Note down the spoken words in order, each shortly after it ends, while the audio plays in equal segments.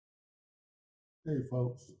Hey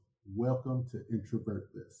folks, welcome to Introvert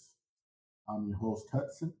This. I'm your host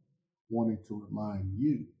Hudson, wanting to remind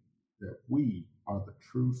you that we are the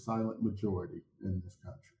true silent majority in this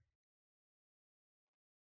country.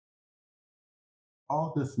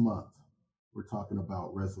 All this month, we're talking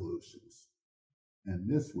about resolutions. And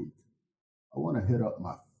this week, I want to hit up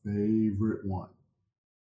my favorite one.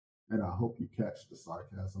 And I hope you catch the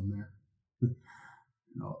sarcasm there.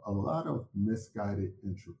 A lot of misguided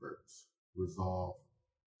introverts resolve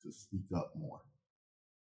to speak up more.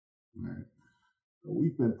 Right?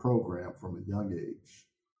 We've been programmed from a young age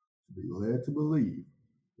to be led to believe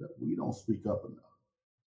that we don't speak up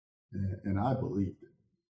enough. And I believed it,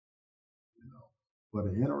 you know. But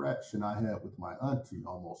an interaction I had with my auntie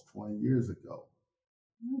almost 20 years ago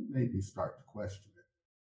made me start to question it.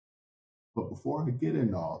 But before I get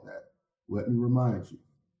into all that, let me remind you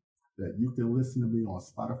that you can listen to me on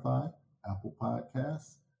Spotify, Apple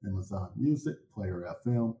Podcasts, Amazon Music, Player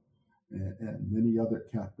FM, and many other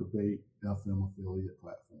Captivate FM affiliate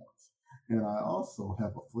platforms. And I also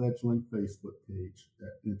have a fledgling Facebook page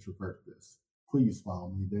at Introvert This. Please follow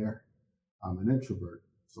me there. I'm an introvert,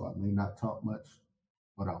 so I may not talk much,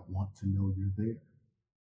 but I want to know you're there.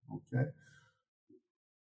 Okay?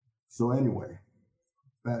 So, anyway,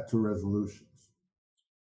 back to resolutions.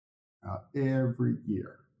 Now, every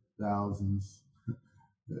year, thousands,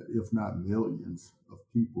 if not millions, of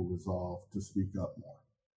people resolve to speak up more.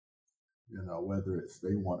 Whether it's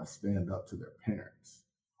they want to stand up to their parents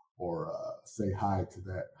or say hi to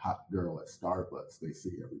that hot girl at Starbucks they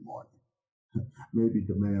see every morning. Maybe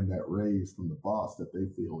demand that raise from the boss that they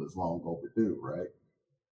feel is long overdue, right?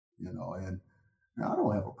 And I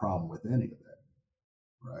don't have a problem with any of that,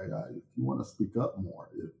 right? If you want to speak up more,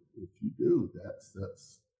 if you do, that's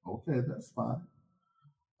okay, that's fine.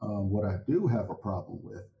 What I do have a problem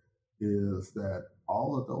with is that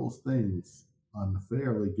all of those things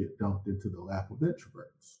unfairly get dumped into the lap of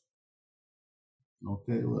introverts.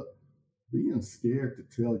 Okay, look, being scared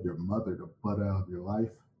to tell your mother to butt out of your life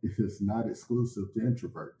is not exclusive to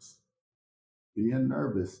introverts. Being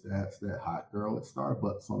nervous to ask that hot girl at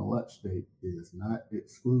Starbucks on a lunch date is not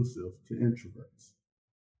exclusive to introverts.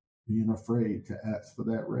 Being afraid to ask for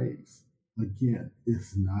that raise, again,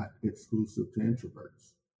 is not exclusive to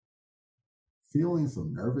introverts. Feelings of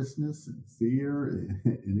nervousness and fear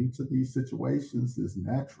in each of these situations is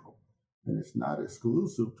natural, and it's not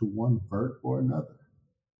exclusive to one vert or another.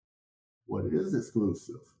 What is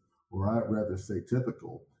exclusive, or I'd rather say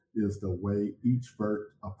typical, is the way each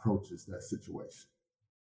vert approaches that situation,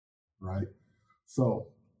 right? So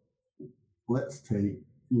let's take,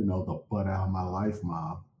 the butt out of my life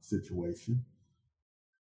mom situation.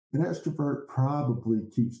 An extrovert probably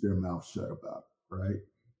keeps their mouth shut about it, right?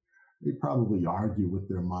 They probably argue with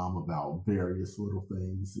their mom about various little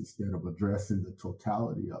things instead of addressing the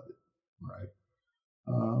totality of it, right?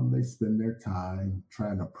 They spend their time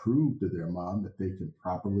trying to prove to their mom that they can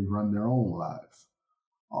properly run their own lives,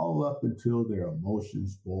 all up until their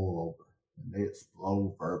emotions boil over and they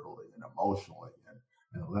explode verbally and emotionally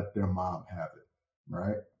and let their mom have it,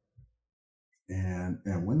 right?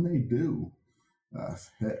 And when they do,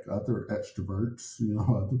 heck, other extroverts,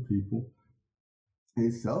 other people, they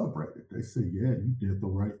celebrate it. They say, "Yeah, you did the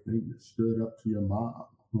right thing. You stood up to your mom."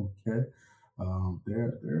 Okay,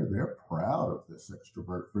 they're proud of this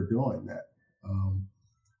extrovert for doing that.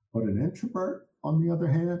 But an introvert, on the other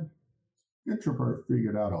hand, introvert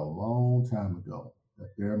figured out a long time ago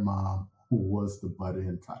that their mom was the butt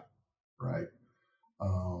in type, right?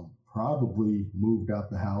 Probably moved out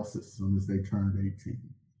the house as soon as they turned 18.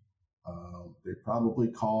 They probably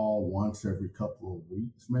call once every couple of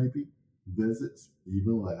weeks, maybe visits,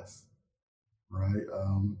 even less, right?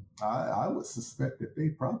 I would suspect that they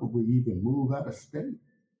probably even move out of state.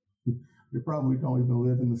 They probably don't even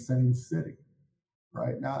live in the same city,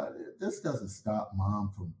 right? Now, this doesn't stop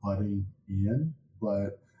mom from butting in,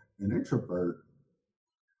 but an introvert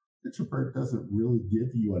doesn't really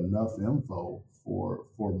give you enough info for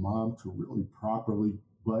mom to really properly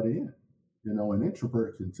butt in. An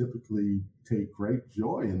introvert can typically take great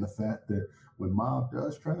joy in the fact that when mom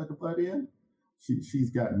does try to butt in,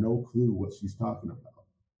 she's got no clue what she's talking about.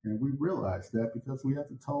 And we realize that because we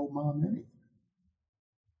haven't told mom anything,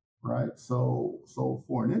 right? So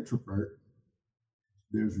for an introvert,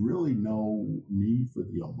 there's really no need for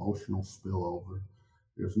the emotional spillover.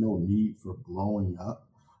 There's no need for blowing up.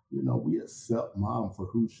 We accept mom for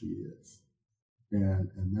who she is.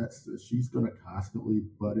 And she's going to constantly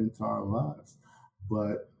butt into our lives.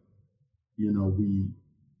 But,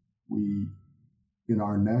 we in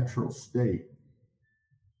our natural state,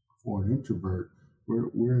 for an introvert,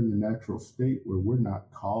 we're in the natural state where we're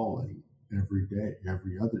not calling every day,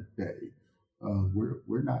 every other day.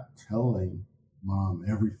 We're not telling mom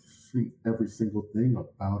every single thing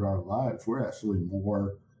about our lives. We're actually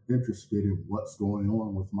more interested in what's going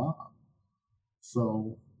on with mom.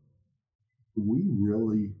 So we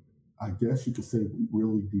really, I guess you could say, we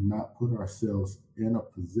really do not put ourselves in a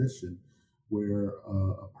position where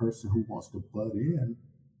a person who wants to butt in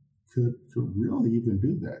could really even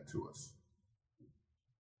do that to us.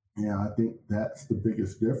 And I think that's the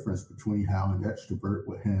biggest difference between how an extrovert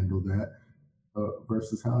would handle that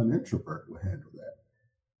versus how an introvert would handle that.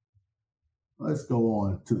 Let's go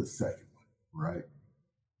on to the second one, right?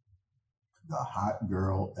 The hot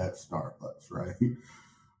girl at Starbucks, right?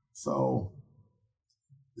 So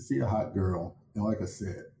you see a hot girl, and like I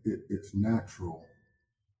said, it's natural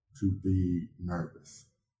to be nervous.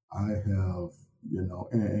 I have,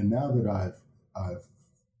 and now that I've,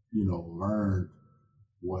 learned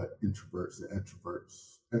what introverts and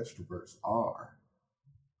extroverts are,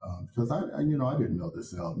 because I didn't know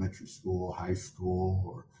this in elementary school, high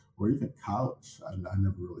school, or even college. I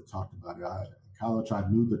never really talked about it. In college, I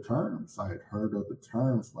knew the terms. I had heard of the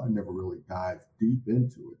terms, but I never really dived deep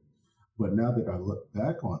into it. But now that I look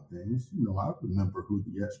back on things, I remember who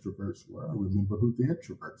the extroverts were. I remember who the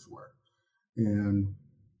introverts were, and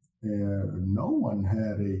no one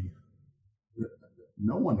had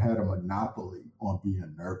a monopoly on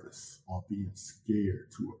being nervous, on being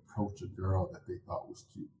scared to approach a girl that they thought was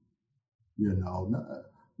cute. None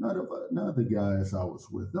of the guys I was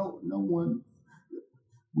with, no one.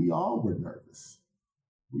 We all were nervous.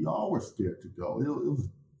 We all were scared to go. It was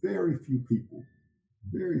very few people,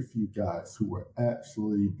 very few guys who would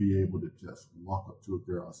actually be able to just walk up to a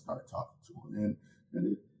girl and start talking to her.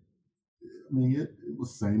 And it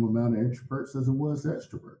was the same amount of introverts as it was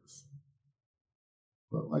extroverts.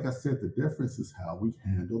 But like I said, the difference is how we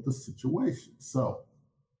handle the situation. So,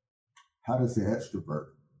 how does the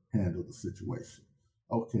extrovert handle the situation?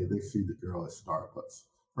 Okay, they see the girl at Starbucks.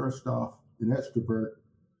 First off, an extrovert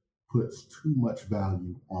puts too much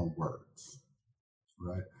value on words,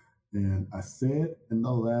 right? And I said in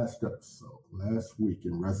the last episode, last week,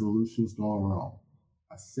 in Resolutions Gone Wrong,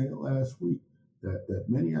 I said last week that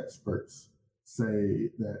many experts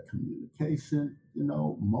say that communication,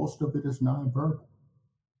 most of it is nonverbal.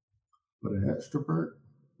 But an extrovert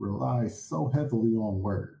relies so heavily on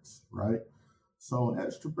words, right? So an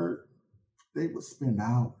extrovert, they would spend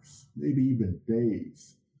hours, maybe even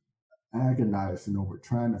days, agonizing over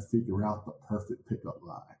trying to figure out the perfect pickup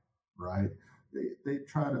line, right? They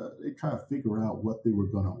try to figure out what they were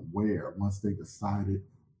going to wear what,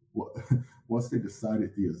 once they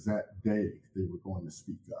decided the exact day they were going to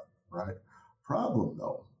speak up, right? Problem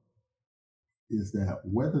though is that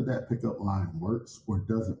whether that pickup line works or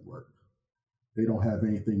doesn't work, they don't have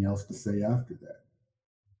anything else to say after that.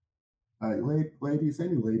 Ladies,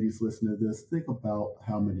 any ladies listening to this, think about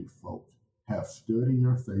how many folk have stood in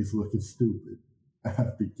your face looking stupid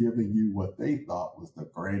after giving you what they thought was the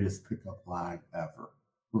greatest pickup line ever,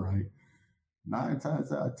 right? Nine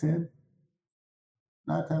times out of 10,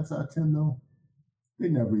 9 times out of 10 though, they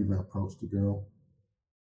never even approached a girl.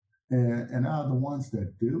 And out of the ones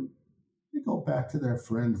that do, they go back to their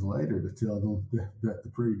friends later to tell them that the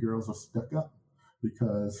pretty girls are stuck up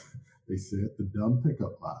because they said the dumb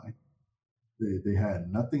pickup line. They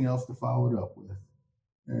had nothing else to follow it up with.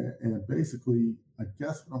 And basically, I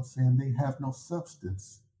guess what I'm saying, they have no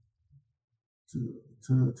substance to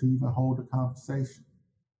even hold a conversation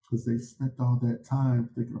because they spent all that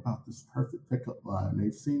time thinking about this perfect pickup line.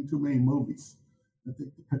 They've seen too many movies. I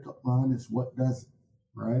think the pickup line is what does it,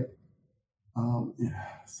 right?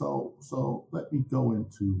 Yeah. So let me go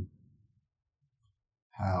into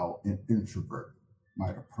how an introvert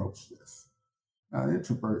might approach this. Now,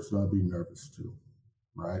 introverts will be nervous too,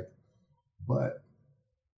 right? But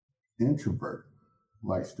introvert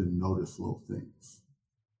likes to notice little things.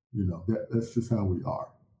 That's just how we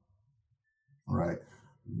are, right?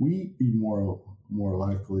 We be more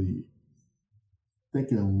likely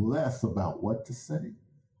thinking less about what to say,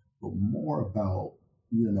 but more about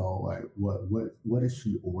like what is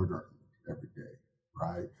she ordering every day,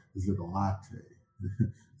 right? Is it a latte?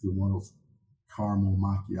 Is it one of those caramel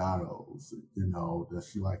macchiatos? Does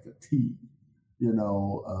she like a tea?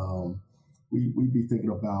 We be thinking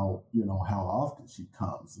about how often she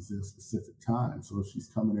comes. Is there a specific time? So if she's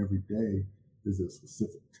coming every day, is there a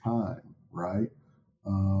specific time, right?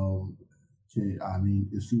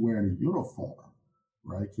 Is she wearing a uniform,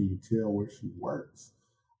 right? Can you tell where she works?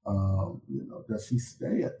 Does she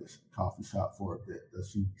stay at this coffee shop for a bit? Does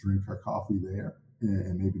she drink her coffee there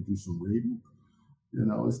and maybe do some reading?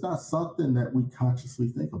 It's not something that we consciously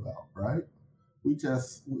think about, right? we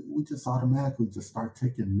just automatically just start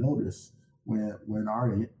taking notice when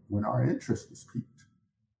our interest is piqued,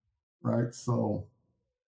 right? So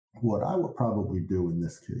what I would probably do in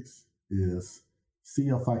this case is see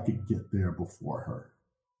if I could get there before her,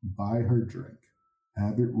 buy her drink,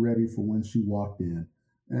 have it ready for when she walked in,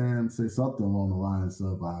 and say something along the lines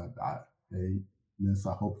of, "Hey, Miss,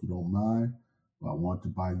 I hope you don't mind. I want to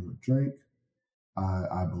buy you a drink.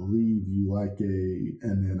 I believe you like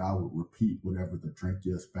and then I would repeat whatever the drink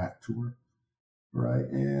is back to her, right?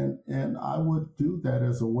 And I would do that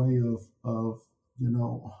as a way of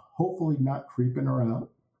hopefully not creeping her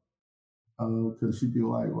out, because she'd be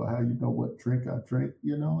like, well, how you know what drink I drink? I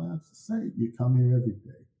have to say, you come here every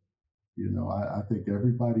day. I think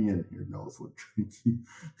everybody in here knows what drink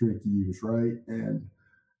you use, right? And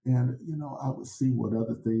I would see what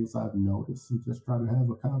other things I've noticed and just try to have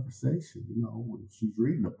a conversation. If she's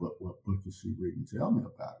reading a book, what book is she reading? Tell me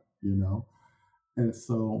about it. And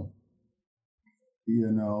so,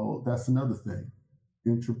 that's another thing.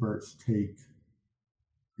 Introverts take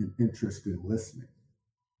an interest in listening.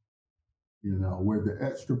 Where the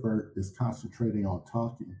extrovert is concentrating on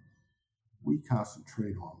talking, we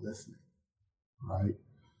concentrate on listening, right?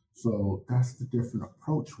 So that's the different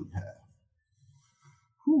approach we have.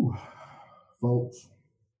 Whew. Folks,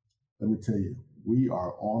 let me tell you, we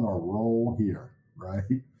are on a roll here, right?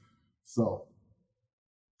 So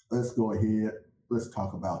let's go ahead. Let's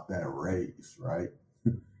talk about that raise, right?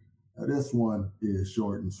 Now, this one is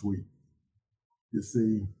short and sweet. You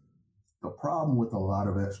see, the problem with a lot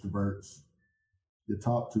of extroverts, you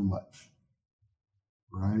talk too much,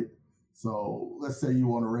 right? So let's say you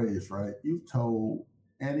want to raise, right? You've told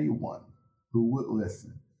anyone who would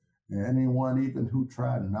listen, and anyone even who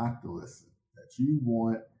tried not to listen, that you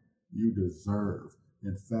want, you deserve,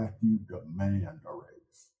 in fact, you demand a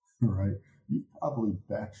raise, right? You probably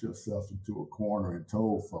backed yourself into a corner and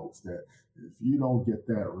told folks that if you don't get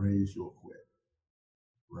that raise, you'll quit,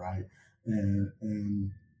 right? And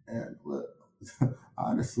look,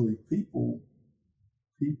 honestly, people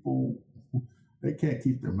they can't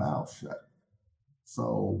keep their mouths shut.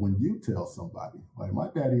 So when you tell somebody, like my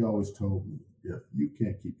daddy always told me, if you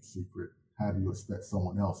can't keep a secret, how do you expect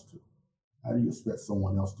someone else to? How do you expect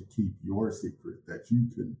someone else to keep your secret that you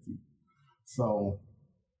couldn't keep? So,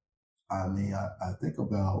 I mean, I think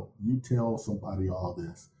about you tell somebody all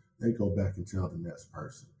this, they go back and tell the next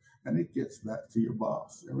person. And it gets back to your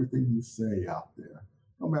boss. Everything you say out there,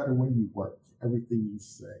 no matter where you work, everything you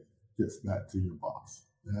say gets back to your boss.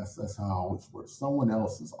 That's how it always works. Someone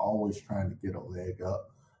else is always trying to get a leg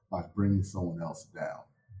up by bringing someone else down,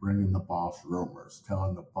 bringing the boss rumors,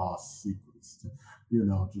 telling the boss secrets,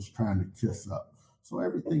 just trying to kiss up. So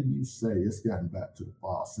everything you say is gotten back to the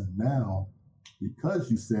boss. And now,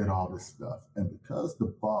 because you said all this stuff, and because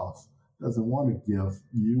the boss doesn't want to give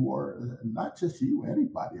you, or not just you,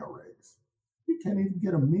 anybody a raise, you can't even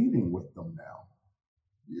get a meeting with them now,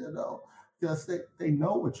 because they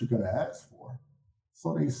know what you're going to ask for.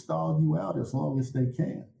 So they stall you out as long as they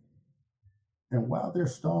can. And while they're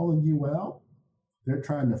stalling you out, they're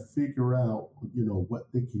trying to figure out, what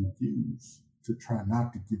they can use to try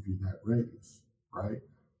not to give you that raise, right?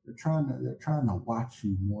 They're trying to watch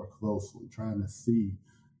you more closely, trying to see,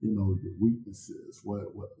 your weaknesses, what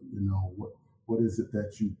is it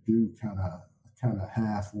that you do kind of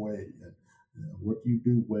halfway, and what do you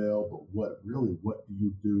do well, but what do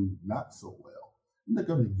you do not so well? And they're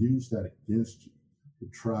going to use that against you to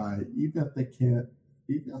try, even if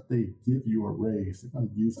they give you a raise, they're going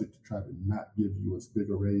to use it to try to not give you as big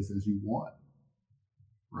a raise as you want,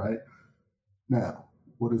 right? Now,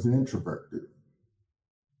 what does an introvert do?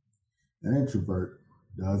 An introvert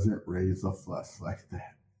doesn't raise a fuss like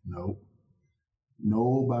that. Nope.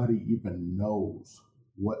 Nobody even knows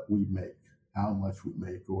what we make, how much we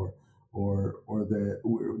make, or that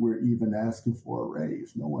we're even asking for a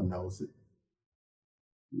raise. No one knows it.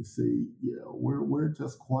 You see, we're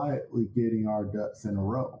just quietly getting our ducks in a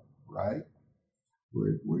row, right?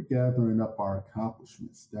 We're gathering up our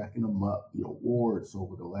accomplishments, stacking them up, the awards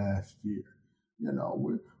over the last year.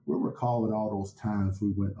 We're recalling all those times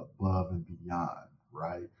we went above and beyond,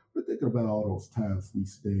 right? We're thinking about all those times we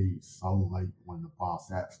stayed so late when the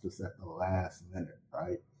boss asked us at the last minute,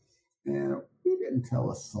 right? And we didn't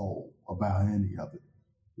tell a soul about any of it,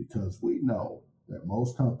 because we know that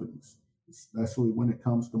most companies, especially when it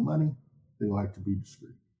comes to money, they like to be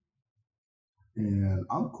discreet. And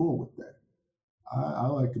I'm cool with that. I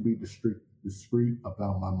like to be discreet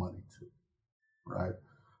about my money too, right?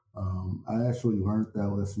 I actually learned that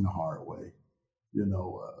lesson the hard way,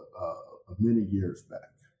 many years back,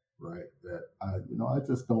 right? That I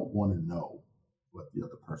just don't want to know what the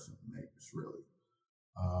other person makes, really.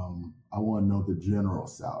 I want to know the general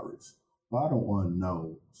salaries, but I don't want to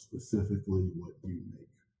know specifically what you make.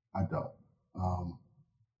 I don't. Um,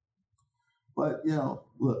 but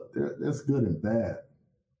look, there's good and bad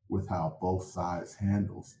with how both sides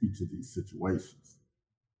handles each of these situations,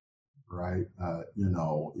 right?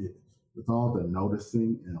 With all the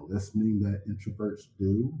noticing and listening that introverts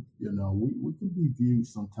do, we can be viewed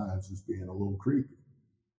sometimes as being a little creepy,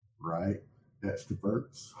 right?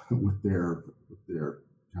 Extroverts with their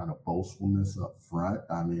kind of boastfulness up front.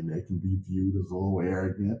 I mean, they can be viewed as a little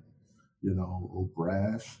arrogant, a little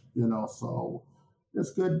brash, so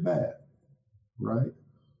it's good and bad, right?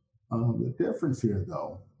 The difference here,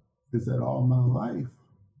 though, is that all my life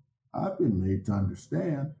I've been made to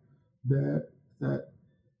understand that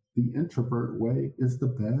the introvert way is the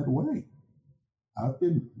bad way. I've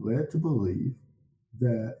been led to believe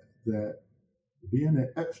that being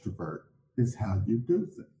an extrovert is how you do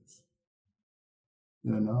things,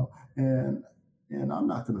 and I'm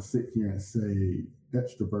not going to sit here and say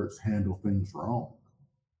extroverts handle things wrong.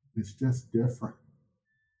 It's just different.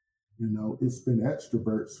 It's been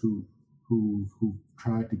extroverts who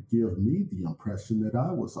tried to give me the impression that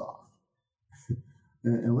I was off.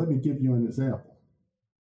 And let me give you an example.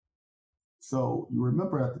 So you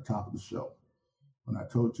remember at the top of the show when I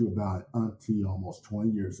told you about auntie almost 20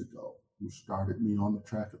 years ago who started me on the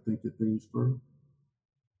track of thinking things through?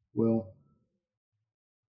 Well,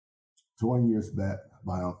 20 years back,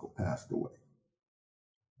 my uncle passed away.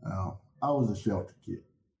 I was a sheltered kid.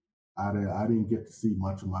 I didn't get to see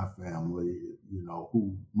much of my family,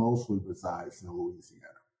 who mostly resides in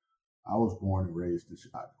Louisiana. I was born and raised in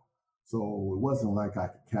Chicago. So it wasn't like I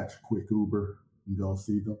could catch a quick Uber and go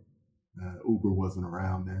see them. Uber wasn't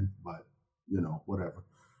around then, but whatever.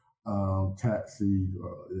 Taxi,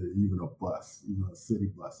 or even a bus, even a city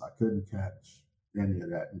bus. I couldn't catch any of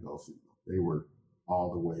that and go see them. They were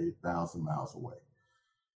all the way 1,000 miles away.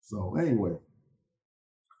 So anyway,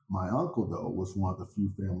 my uncle, though, was one of the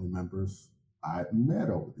few family members I'd met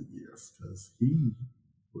over the years because he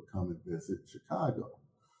would come and visit Chicago.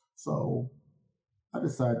 So I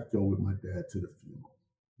decided to go with my dad to the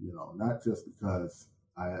funeral, not just because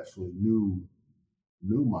I actually knew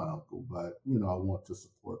my uncle, but, I want to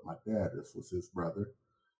support my dad. This was his brother.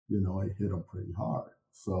 It hit him pretty hard.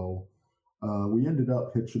 So we ended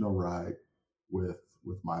up hitching a ride with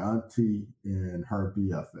my auntie and her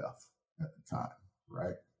BFF at the time,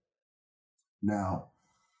 right? Now,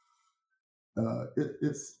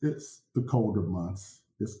 it's the colder months.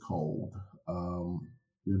 It's cold.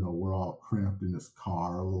 We're all cramped in this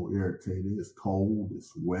car, a little irritated. It's cold.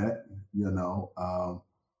 It's wet.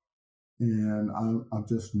 And I'm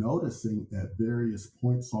just noticing at various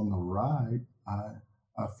points on the ride,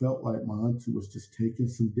 I felt like my auntie was just taking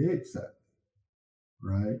some digs at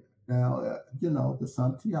me, right? Now, this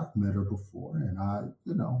auntie, I've met her before, and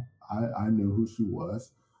I knew who she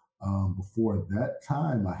was. Before that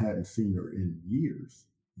time, I hadn't seen her in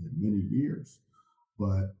many years.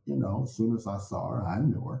 But, as soon as I saw her, I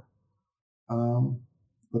knew her.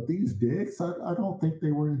 But these digs, I don't think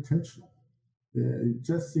they were intentional. It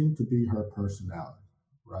just seemed to be her personality,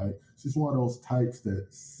 right? She's one of those types that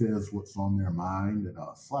says what's on their mind in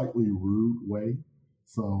a slightly rude way.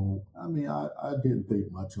 So, I mean, I didn't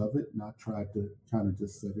think much of it, and I tried to kind of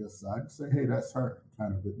just set it aside and say, hey, that's her,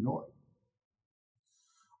 kind of ignore it.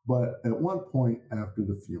 But at one point after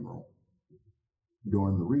the funeral,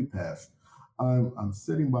 during the repast, I'm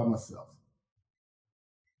sitting by myself,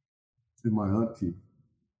 and my auntie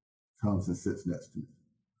comes and sits next to me.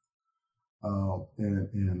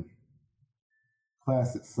 And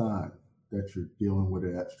classic sign that you're dealing with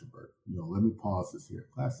an extrovert. Let me pause this here.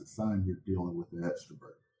 Classic sign you're dealing with an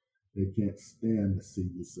extrovert. They can't stand to see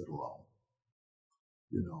you sit alone.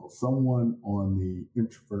 Someone on the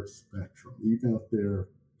introvert spectrum, even if they're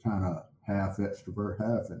kind of half extrovert,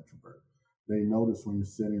 half introvert, they notice when you're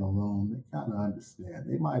sitting alone, they kind of understand.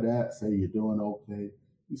 They might ask, hey, you doing okay?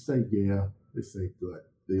 You say, yeah. They say, good.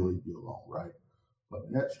 They leave you alone, right? But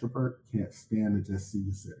an extrovert can't stand to just see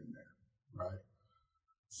you sitting there, right?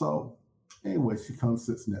 So anyway, she comes,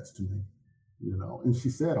 sits next to me, and she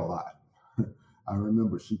said a lot. I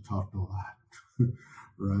remember she talked a lot,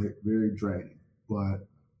 right? Very draining. But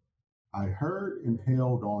I heard and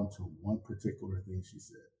held on to one particular thing she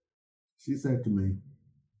said. She said to me,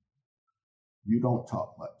 you don't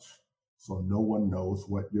talk much, so no one knows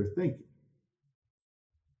what you're thinking.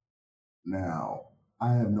 Now,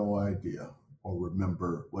 I have no idea or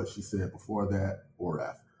remember what she said before that or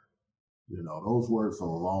after. Those words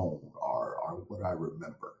alone are what I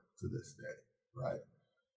remember to this day, right?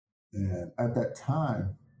 And at that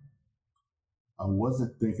time, I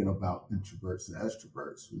wasn't thinking about introverts and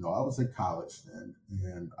extroverts. I was in college then,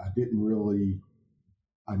 and I didn't really.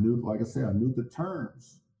 I knew, like I said, I knew the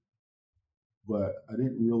terms, but I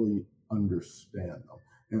didn't really understand them.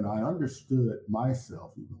 And I understood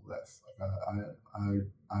myself even less. Like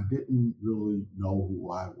I didn't really know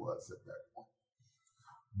who I was at that point.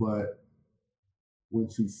 But when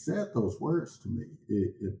she said those words to me,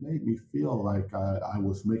 it made me feel like I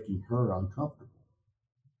was making her uncomfortable.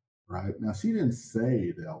 Right now, she didn't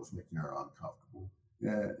say that I was making her uncomfortable,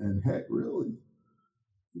 and heck, really,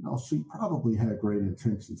 she probably had great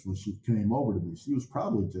intentions when she came over to me. She was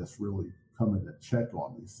probably just really coming to check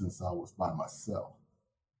on me since I was by myself,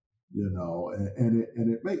 and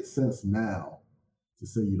it makes sense now to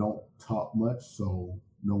say you don't talk much so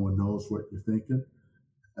no one knows what you're thinking,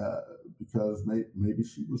 uh, because maybe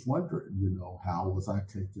she was wondering, how was I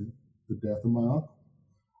taking the death of my uncle?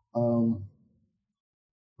 Um,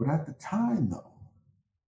 but at the time, though,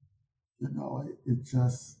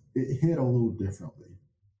 it hit a little differently,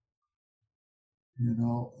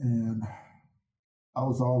 and I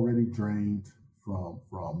was already drained from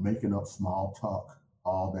making up small talk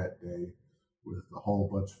all that day with a whole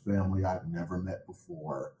bunch of family I'd never met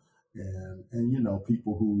before, and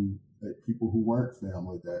people who weren't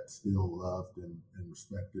family that still loved and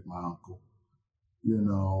respected my uncle. You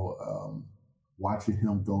know, Watching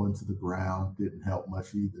him go into the ground didn't help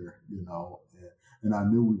much either. And I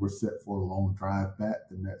knew we were set for a long drive back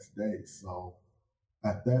the next day. So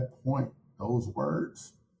at that point, those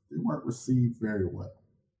words they weren't received very well.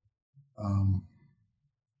 Um,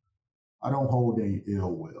 I don't hold any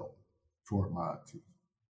ill will toward my auntie.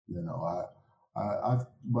 You know,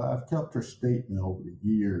 I've kept her statement over the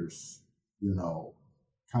years. You know,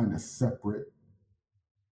 kind of separate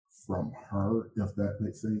from her, if that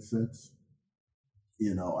makes any sense.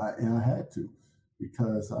 And I had to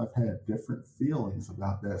because I've had different feelings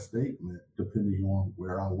about that statement depending on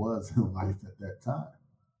where I was in life at that time.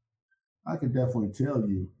 I could definitely tell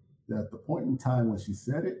you that at the point in time when she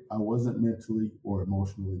said it, I wasn't mentally or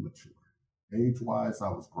emotionally mature. Age wise, I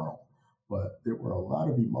was grown, but there were a lot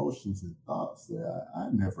of emotions and thoughts that I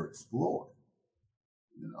never explored.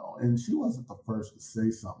 And she wasn't the first to say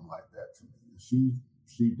something like that to me.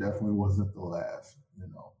 She definitely wasn't the last.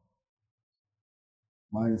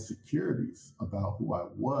 My insecurities about who I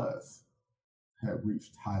was had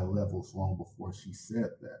reached high levels long before she said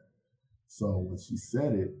that. So when she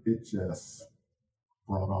said it, it just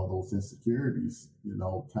brought all those insecurities,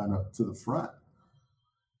 kind of to the front.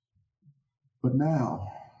 But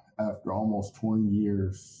now, after almost 20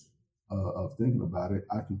 years of thinking about it,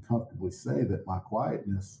 I can comfortably say that my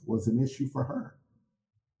quietness was an issue for her,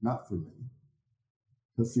 not for me.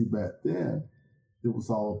 Because see, back then, it was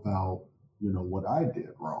all about, what I did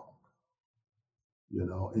wrong,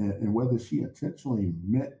 and whether she intentionally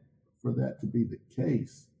meant for that to be the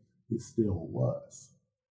case, it still was.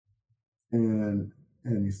 And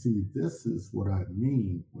and you see, this is what I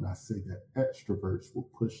mean when I say that extroverts will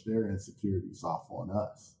push their insecurities off on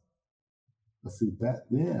us. But see, back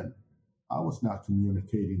then, I was not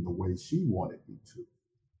communicating the way she wanted me to.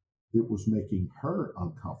 It was making her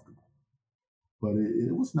uncomfortable. But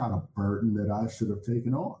it was not a burden that I should have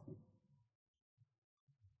taken on.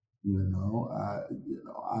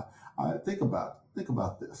 I think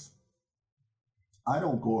about this. I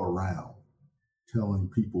don't go around telling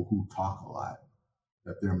people who talk a lot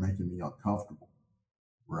that they're making me uncomfortable,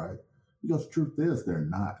 right? Because truth is, they're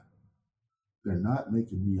not. They're not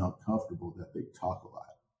making me uncomfortable that they talk a lot.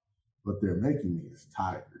 What they're making me is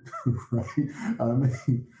tired, right?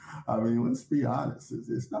 Let's be honest.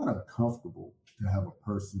 It's not uncomfortable to have a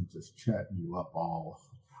person just chatting you all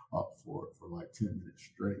up for like 10 minutes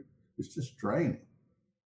straight. It's just draining,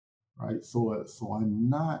 right? So it's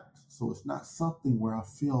not something where I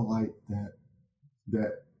feel like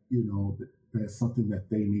that's something that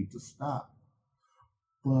they need to stop.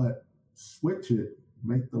 But switch it,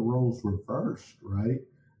 make the roles reversed, right?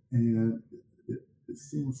 And it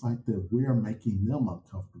seems like that we're making them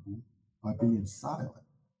uncomfortable by being silent.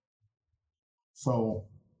 So,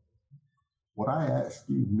 what I ask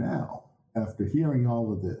you now, after hearing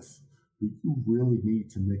all of this, do you really need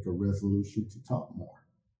to make a resolution to talk more?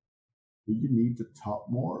 Do you need to talk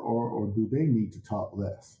more, or do they need to talk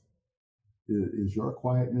less? Is your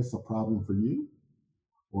quietness a problem for you,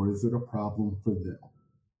 or is it a problem for them?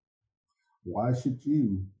 Why should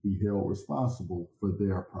you be held responsible for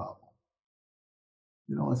their problem?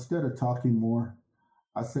 Instead of talking more,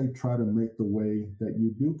 I say try to make the way that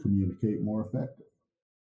you do communicate more effective.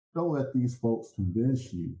 Don't let these folks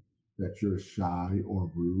convince you that you're shy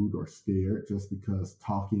or rude or scared just because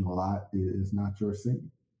talking a lot is not your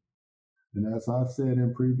scene. And as I've said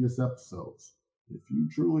in previous episodes, if you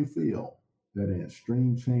truly feel that an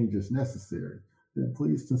extreme change is necessary, then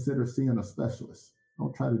please consider seeing a specialist.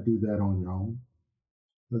 Don't try to do that on your own,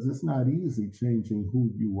 because it's not easy changing who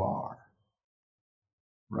you are,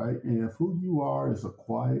 right? And if who you are is a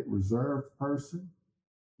quiet, reserved person,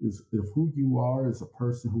 if who you are is a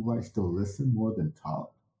person who likes to listen more than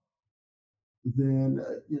talk, then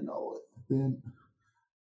then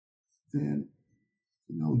then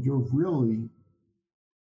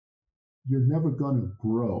you're never going to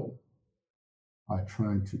grow by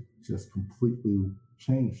trying to just completely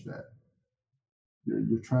change that.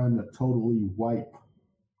 You're trying to totally wipe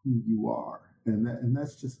who you are, and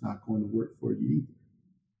that's just not going to work for you either.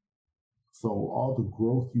 So all the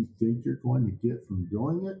growth you think you're going to get from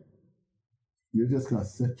doing it, you're just going to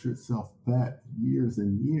set yourself back years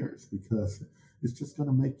and years because it's just going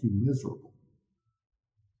to make you miserable.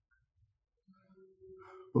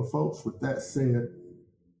 But folks, with that said,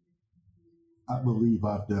 I believe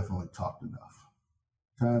I've definitely talked enough.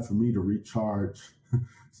 Time for me to recharge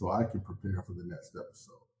so I can prepare for the next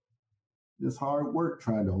episode. It's hard work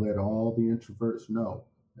trying to let all the introverts know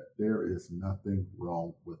that there is nothing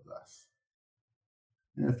wrong with us.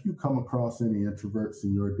 And if you come across any introverts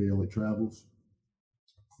in your daily travels,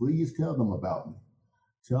 please tell them about me.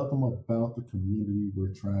 Tell them about the community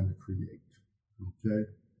we're trying to create. Okay?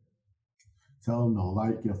 Tell them to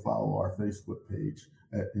like and follow our Facebook page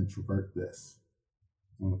at Introvert This.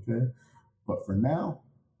 Okay? But for now,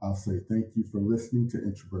 I'll say thank you for listening to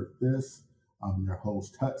Introvert This. I'm your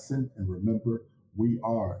host, Hudson, and remember, we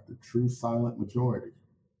are the true silent majority.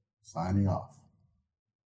 Signing off.